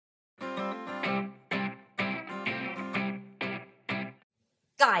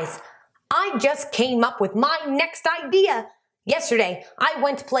Guys, I just came up with my next idea. Yesterday, I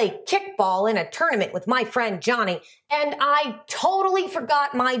went to play kickball in a tournament with my friend Johnny, and I totally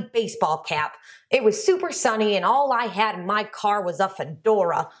forgot my baseball cap. It was super sunny, and all I had in my car was a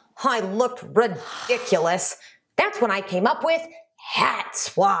fedora. I looked ridiculous. That's when I came up with Hat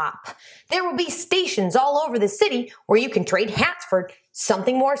Swap. There will be stations all over the city where you can trade hats for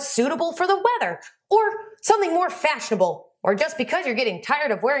something more suitable for the weather, or something more fashionable, or just because you're getting tired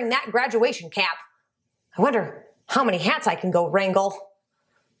of wearing that graduation cap. I wonder how many hats I can go wrangle.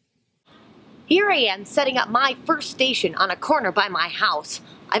 Here I am setting up my first station on a corner by my house.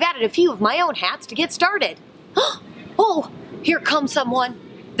 I've added a few of my own hats to get started. Oh, here comes someone.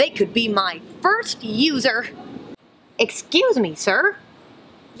 They could be my first user. Excuse me, sir.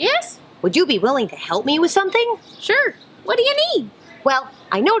 Yes? Would you be willing to help me with something? Sure. What do you need? Well,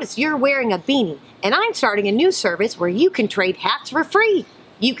 I noticed you're wearing a beanie, and I'm starting a new service where you can trade hats for free.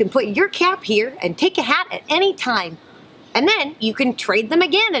 You can put your cap here and take a hat at any time. And then you can trade them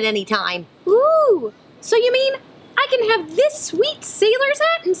again at any time. Ooh, so you mean I can have this sweet sailor's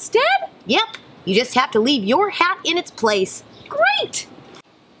hat instead? Yep, you just have to leave your hat in its place. Great!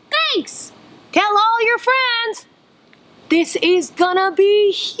 Thanks! Tell all your friends! This is gonna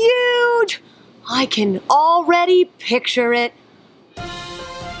be huge! I can already picture it.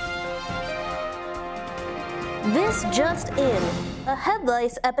 This just in. A head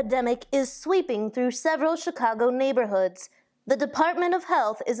lice epidemic is sweeping through several Chicago neighborhoods. The Department of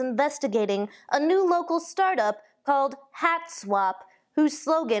Health is investigating a new local startup called Hat Swap, whose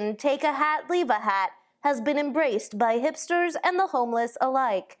slogan, "Take a hat, leave a hat," has been embraced by hipsters and the homeless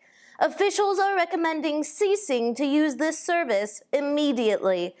alike. Officials are recommending ceasing to use this service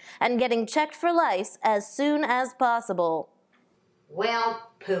immediately and getting checked for lice as soon as possible. Well,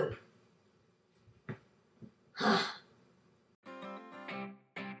 poop.